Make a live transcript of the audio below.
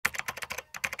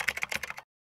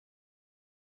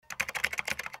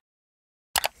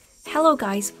Hello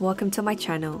guys, welcome to my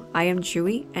channel. I am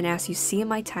Jui, and as you see in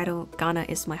my title, Ghana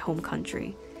is my home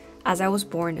country, as I was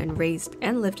born and raised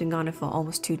and lived in Ghana for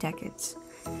almost 2 decades.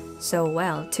 So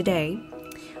well, today,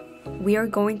 we are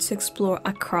going to explore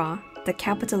Accra, the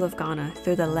capital of Ghana,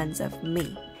 through the lens of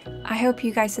me. I hope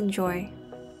you guys enjoy.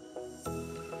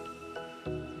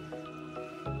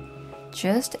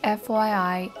 Just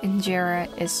FYI, injera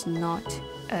is not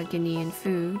a Guinean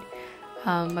food.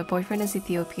 My boyfriend is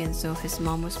Ethiopian, so his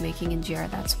mom was making injera,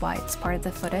 that's why it's part of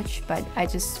the footage, but I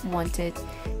just wanted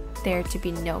there to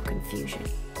be no confusion.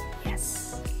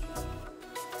 Yes.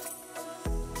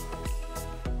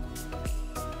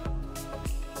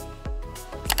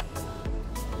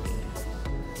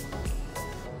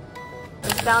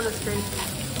 It's down the street.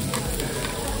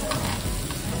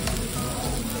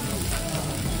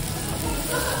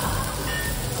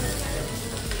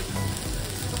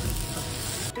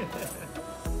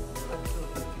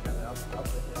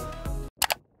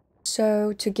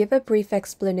 So, to give a brief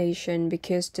explanation,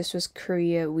 because this was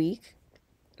Korea Week,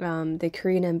 the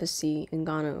Korean embassy in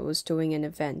Ghana was doing an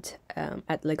event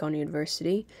at Legon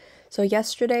University. So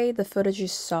yesterday, the footage you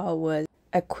saw was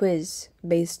a quiz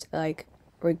based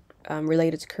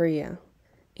related to Korea,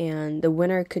 and the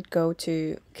winner can go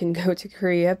to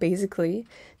Korea basically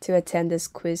to attend this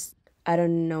quiz. I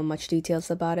don't know much details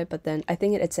about it, but then I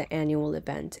think it's an annual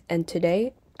event. And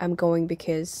today I'm going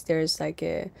because there's like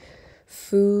a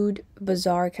food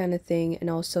bazaar kind of thing, and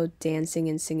also dancing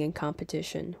and singing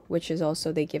competition, which is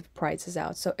also they give prizes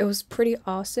out. So it was pretty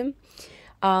awesome.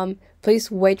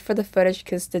 Please wait for the footage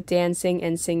because the dancing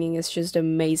and singing is just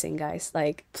amazing, guys.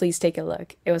 Like, please take a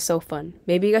look. It was so fun.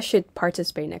 Maybe you guys should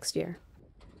participate next year.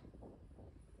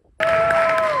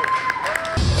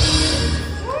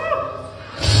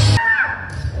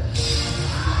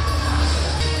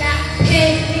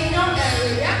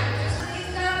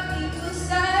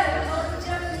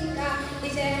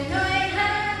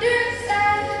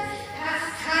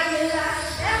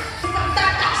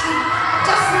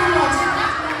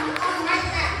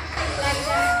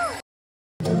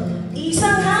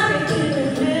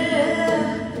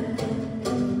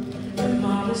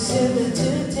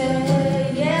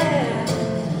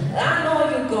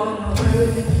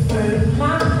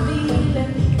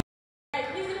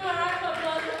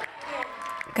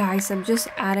 Guys, I'm just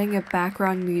adding a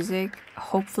background music,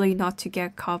 hopefully not to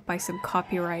get caught by some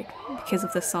copyright because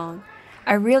of the song.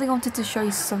 I really wanted to show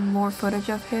you some more footage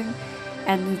of him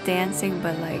and the dancing,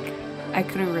 but like, I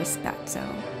couldn't risk that, so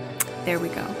there we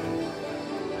go.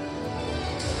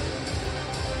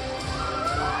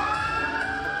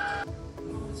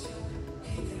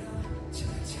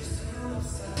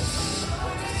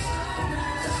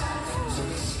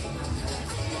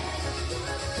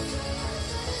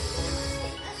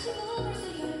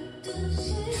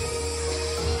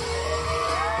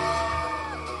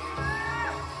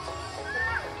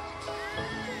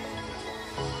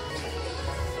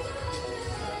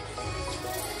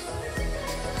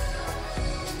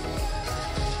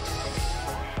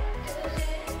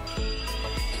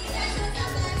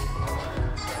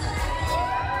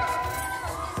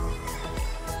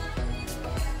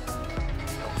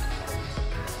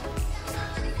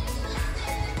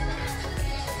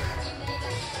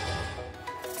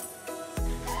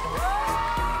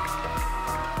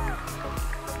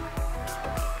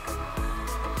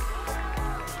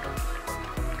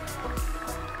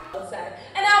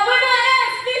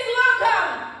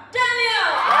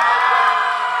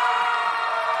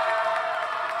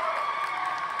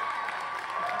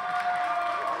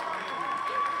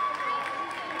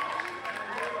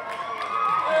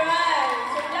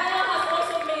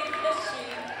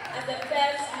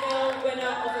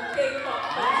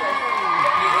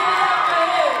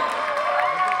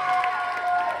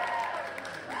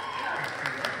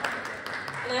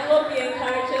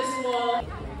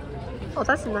 Oh,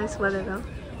 that's nice weather though.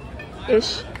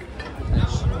 Ish.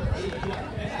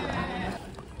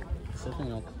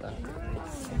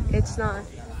 It's not.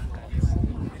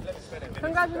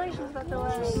 Congratulations, by the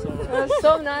way. It was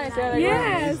so nice.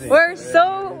 Yes. We're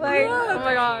so like, oh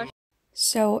my gosh.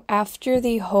 So after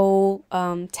the whole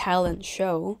talent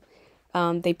show,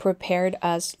 they prepared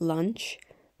us lunch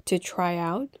to try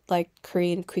out like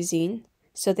Korean cuisine.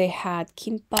 So they had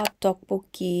kimbap,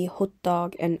 tteokbokki, hot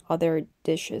dog, and other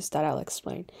dishes that I'll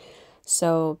explain.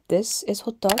 So this is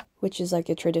hot dog, which is like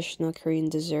a traditional Korean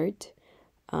dessert.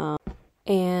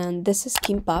 And this is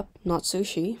kimbap, not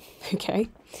sushi, okay?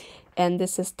 And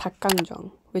this is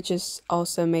닭강정, which is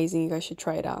also amazing. You guys should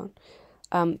try it out.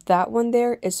 That one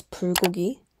there is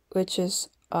bulgogi, which is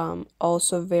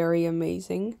also very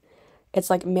amazing. It's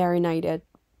like marinated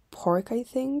pork, I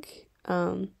think.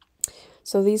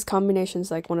 So these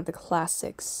combinations like one of the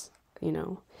classics, you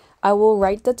know. I will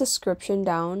write the description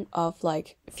down of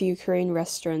like a few Korean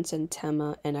restaurants in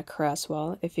Tema and Accra as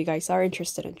well if you guys are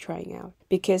interested in trying out.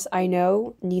 Because I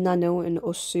know Ninano and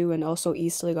Osu and also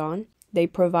East Legon, they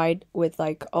provide with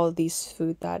like all these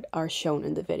food that are shown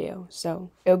in the video.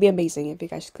 So it would be amazing if you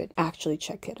guys could actually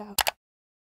check it out.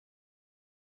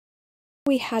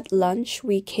 We had lunch.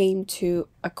 We came to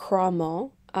Accra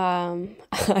Mall.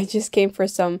 I just came for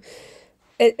some...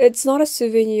 It's not a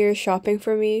souvenir shopping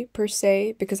for me per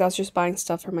se because I was just buying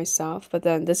stuff for myself. But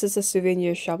then this is a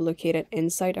souvenir shop located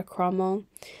inside Accra Mall.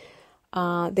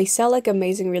 They sell like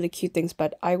amazing, really cute things,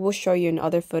 but I will show you in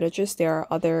other footages. There are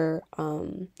other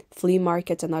flea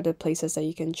markets and other places that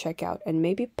you can check out and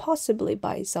maybe possibly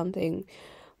buy something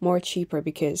more cheaper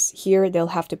because here they'll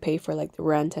have to pay for like the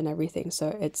rent and everything.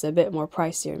 So it's a bit more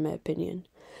pricier in my opinion.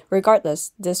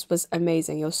 Regardless, this was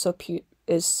amazing. It was so cute.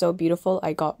 Is so beautiful.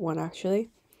 I got one actually.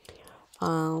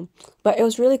 But it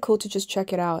was really cool to just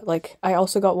check it out. Like I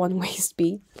also got one waist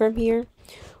bead from here,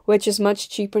 which is much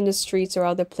cheaper in the streets or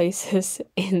other places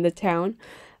in the town.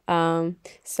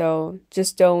 So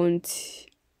just don't,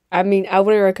 I mean, I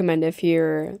wouldn't recommend if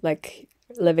you're like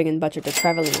living in budget or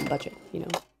traveling in budget, you know.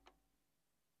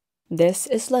 This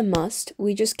is Le Must.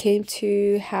 We just came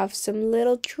to have some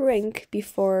little drink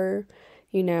before,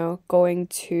 you know, going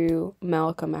to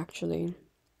Malcolm actually.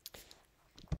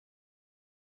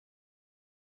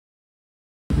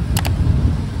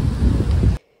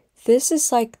 This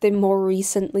is like the more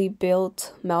recently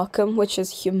built Malcolm, which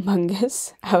is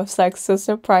humongous. I was like so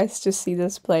surprised to see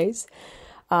this place.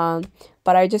 But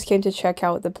I just came to check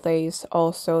out the place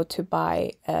also to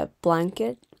buy a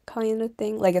blanket kind of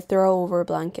thing, like a throw over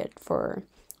blanket for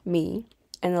me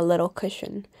and a little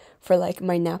cushion for like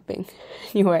my napping.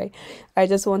 Anyway, I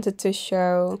just wanted to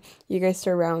show you guys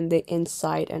around the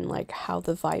inside and like how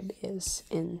the vibe is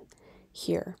in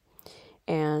here.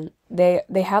 And they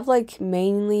have like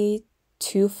mainly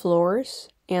 2 floors,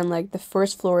 and like the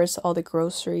first floor is all the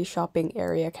grocery shopping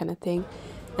area kind of thing,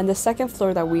 and the second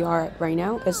floor that we are at right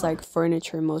now is like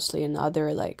furniture mostly and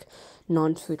other like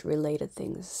non-food related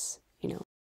things, you know.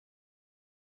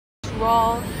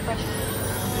 Raw, fresh,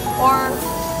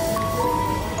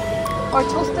 or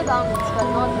toasted almonds, but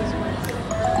not this one.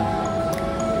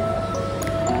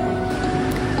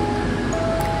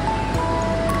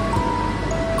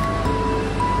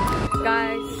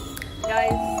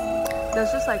 Guys,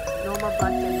 there's just like normal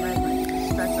black and red like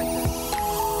stripes like this.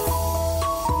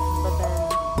 But then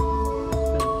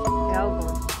the album,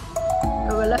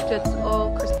 and we left it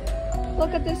all crispy.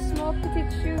 Look at this small petite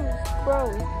shoes,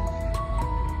 bro.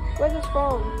 Where's this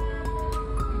from?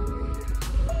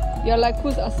 You're like,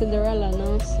 who's a Cinderella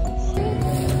nonsense?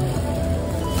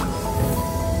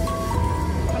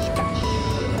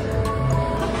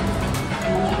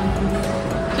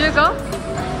 Do you go?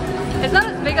 It's not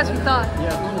as big as we thought.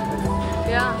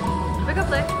 Yeah, we can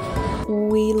play.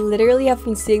 We literally have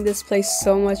been seeing this place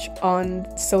so much on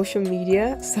social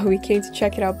media, so we came to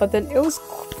check it out. But then it was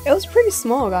pretty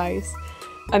small, guys.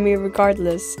 I mean,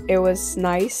 regardless, it was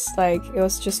nice. Like, it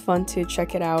was just fun to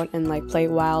check it out and like play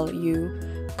while you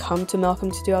come to Malcolm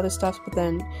to do other stuff. But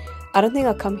then I don't think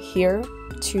I'll come here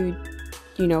to,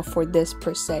 you know, for this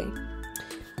per se.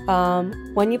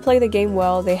 When you play the game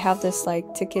well, they have this like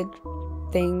ticket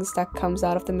things that comes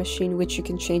out of the machine, which you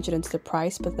can change it into the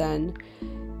price, but then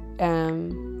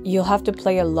you'll have to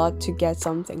play a lot to get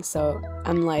something. So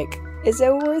I'm like, is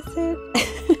it worth it?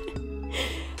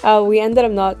 We ended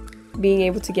up not being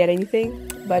able to get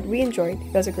anything, but we enjoyed.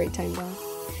 It was a great time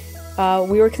though.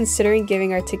 We were considering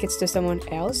giving our tickets to someone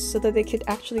else so that they could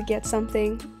actually get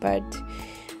something, but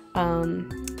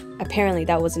apparently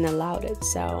that wasn't allowed.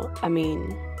 So I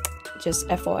mean, just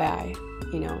FYI,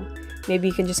 you know, maybe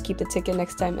you can just keep the ticket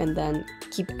next time and then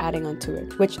keep adding on to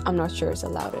it, which I'm not sure is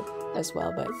allowed as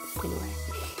well, but anyway.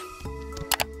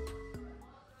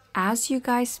 As you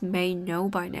guys may know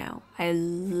by now, I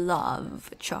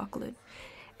love chocolate.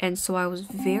 And so I was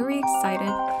very excited.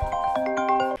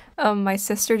 My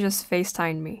sister just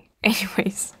FaceTimed me.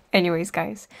 Anyways,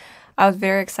 guys. I was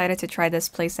very excited to try this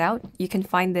place out. You can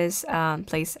find this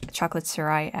place, Chocolate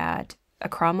Sarai, at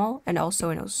Accra Mall and also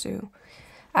in Osu.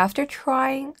 After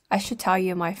trying, I should tell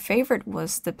you my favorite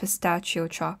was the pistachio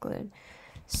chocolate.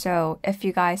 So if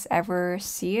you guys ever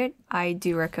see it, I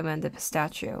do recommend the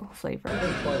pistachio flavor.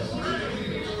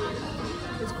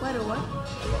 It's quite a what?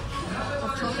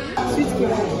 Of chocolate? Sweet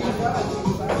cake.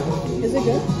 Is it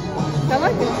good? I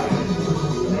like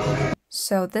it.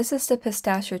 So this is the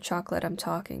pistachio chocolate I'm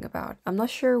talking about. I'm not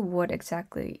sure what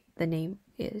exactly the name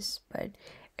is, but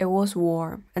it was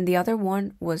warm. And the other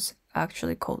one was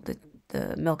actually cold.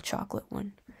 the milk chocolate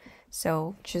one.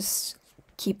 So just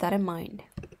keep that in mind.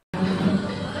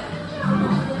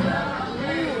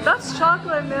 That's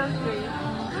chocolate milk.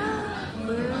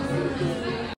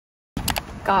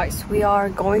 Guys, we are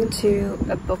going to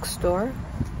a bookstore.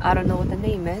 I don't know what the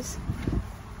name is,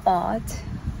 but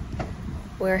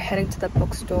we're heading to the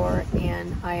bookstore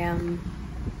and I am...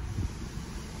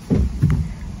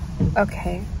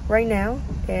 Okay, right now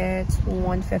it's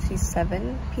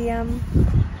 1:57 p.m.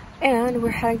 and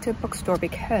we're heading to a bookstore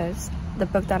because the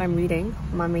book that I'm reading,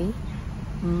 Mummy,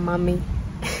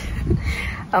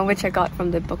 which I got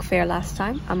from the book fair last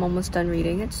time, I'm almost done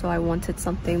reading it, so I wanted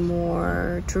something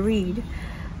more to read,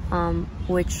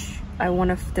 which I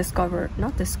want to discover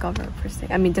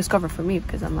for me,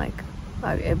 because I'm like,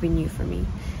 it'd be new for me.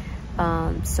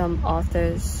 Some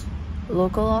authors,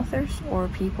 local authors, or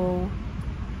people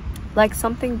like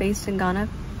something based in Ghana.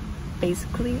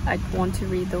 Basically, I want to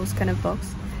read those kind of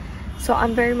books, so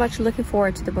I'm very much looking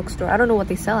forward to the bookstore. I don't know what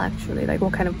they sell actually, like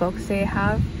what kind of books they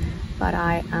have, but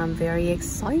I am very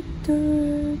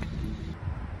excited.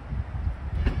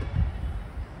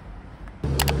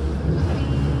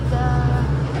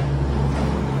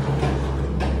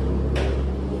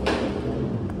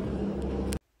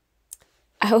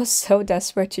 I was so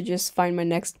desperate to just find my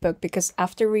next book, because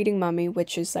after reading Mummy,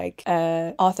 which is like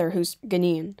an author who's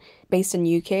Ghanaian, based in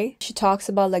UK, she talks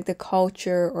about like the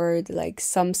culture or like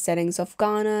some settings of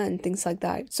Ghana and things like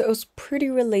that. So it was pretty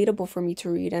relatable for me to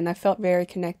read, and I felt very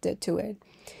connected to it.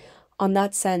 On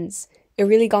that sense, it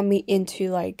really got me into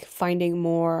like finding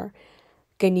more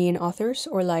Ghanaian authors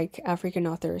or like African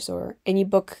authors or any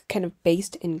book kind of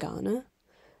based in Ghana,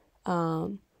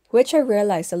 which I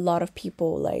realized a lot of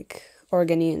people like or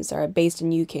Ghanaians are based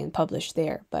in UK and published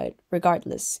there. But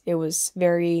regardless, it was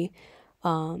very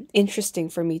interesting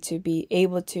for me to be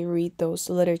able to read those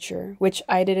literature, which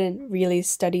I didn't really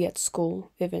study at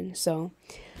school even. So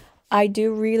I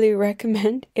do really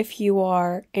recommend, if you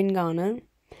are in Ghana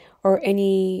or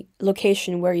any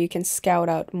location where you can scout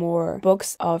out more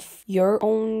books of your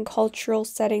own cultural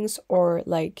settings or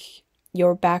like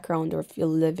your background or your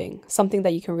living, something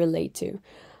that you can relate to,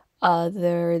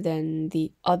 other than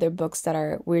the other books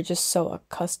that we're just so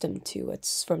accustomed to.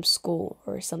 It's from school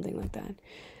or something like that.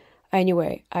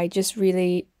 Anyway, I just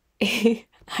really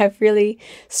I've really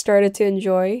started to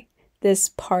enjoy this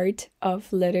part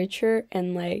of literature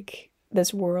and like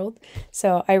this world,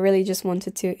 so I really just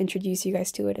wanted to introduce you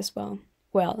guys to it as well.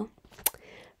 Well,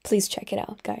 please check it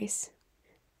out, guys.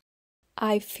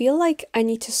 I feel like I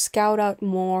need to scout out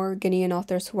more Ghanaian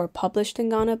authors who are published in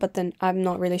Ghana, but then I'm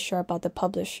not really sure about the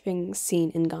publishing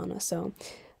scene in Ghana, so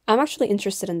I'm actually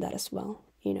interested in that as well,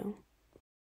 you know.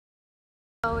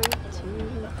 Going to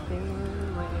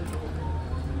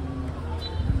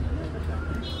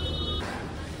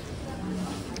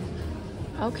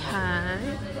okay,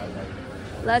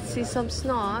 let's see some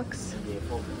snacks.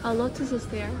 A Lotus is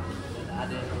there.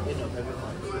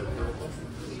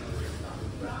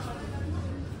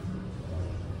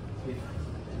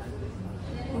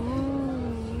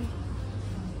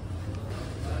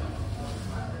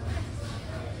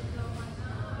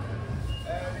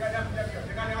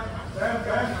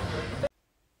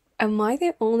 Am I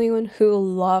the only one who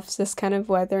loves this kind of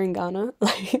weather in Ghana?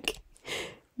 Like,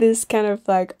 this kind of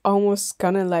like almost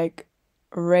gonna like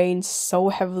rain so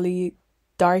heavily,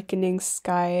 darkening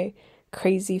sky,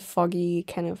 crazy foggy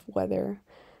kind of weather.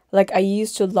 Like, I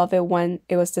used to love it when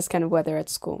it was this kind of weather at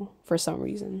school for some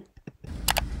reason.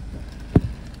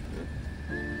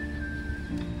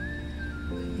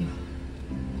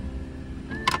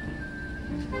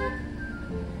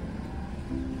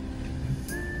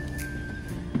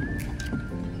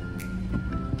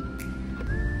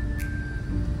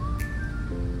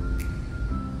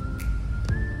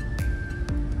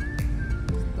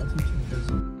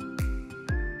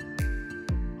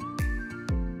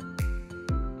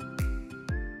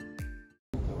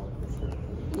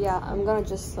 Yeah, I'm gonna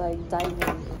just like dive in.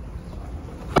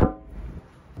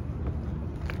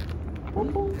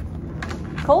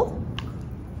 Cold?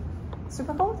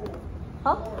 Super cold?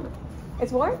 Huh?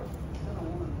 It's warm?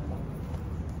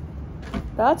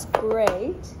 That's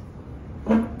great.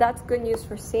 That's good news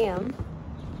for Sam.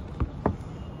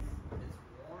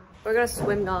 We're gonna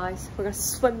swim, guys. We're gonna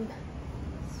swim.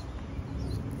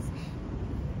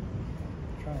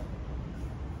 Try it.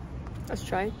 Let's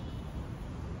try.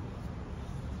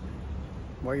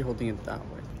 Why are you holding it that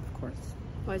way? Of course.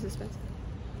 Why is this best?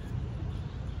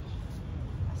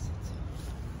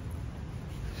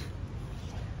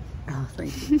 Oh,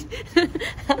 thank you.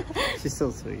 She's so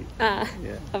sweet. Ah,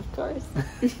 yeah. Of course.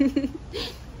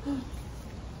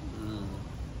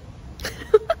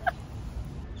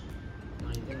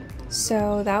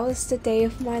 So that was the day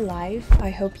of my life.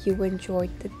 I hope you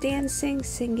enjoyed the dancing,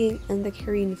 singing, and the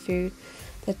Korean food.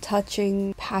 The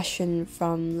touching passion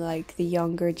from like the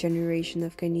younger generation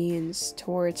of Ghanaians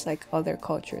towards like other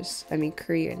cultures. I mean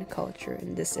Korean culture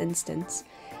in this instance.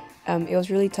 It was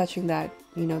really touching that,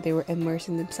 you know, they were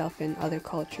immersing themselves in other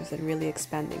cultures and really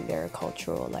expanding their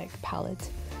cultural like palette.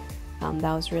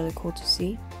 That was really cool to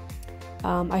see.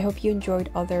 I hope you enjoyed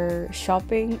other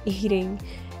shopping, eating,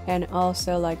 and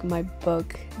also like my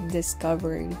book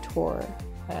discovering tour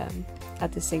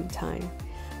at the same time.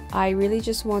 I really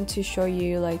just want to show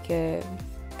you like a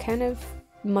kind of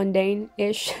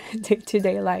mundane-ish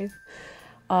day-to-day life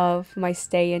of my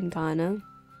stay in Ghana,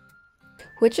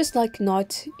 which is like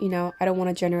not, you know, I don't want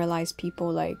to generalize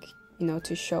people like, you know,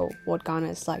 to show what Ghana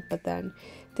is like, but then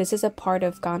this is a part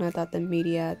of Ghana that the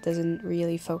media doesn't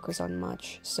really focus on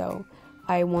much, so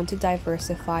I want to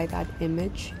diversify that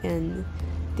image and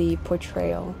the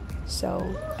portrayal.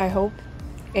 So I hope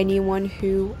anyone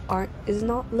who is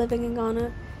not living in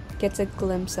Ghana gets a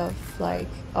glimpse of like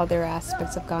other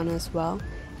aspects of Ghana as well.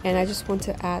 And I just want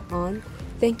to add on,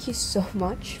 thank you so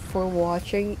much for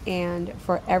watching and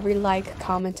for every like,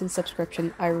 comment, and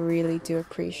subscription. I really do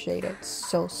appreciate it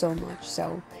so much.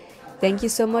 So thank you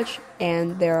so much,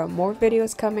 and there are more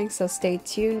videos coming, so stay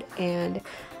tuned. And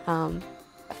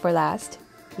for last,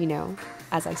 you know,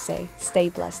 as I say, stay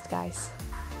blessed, guys.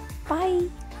 Bye.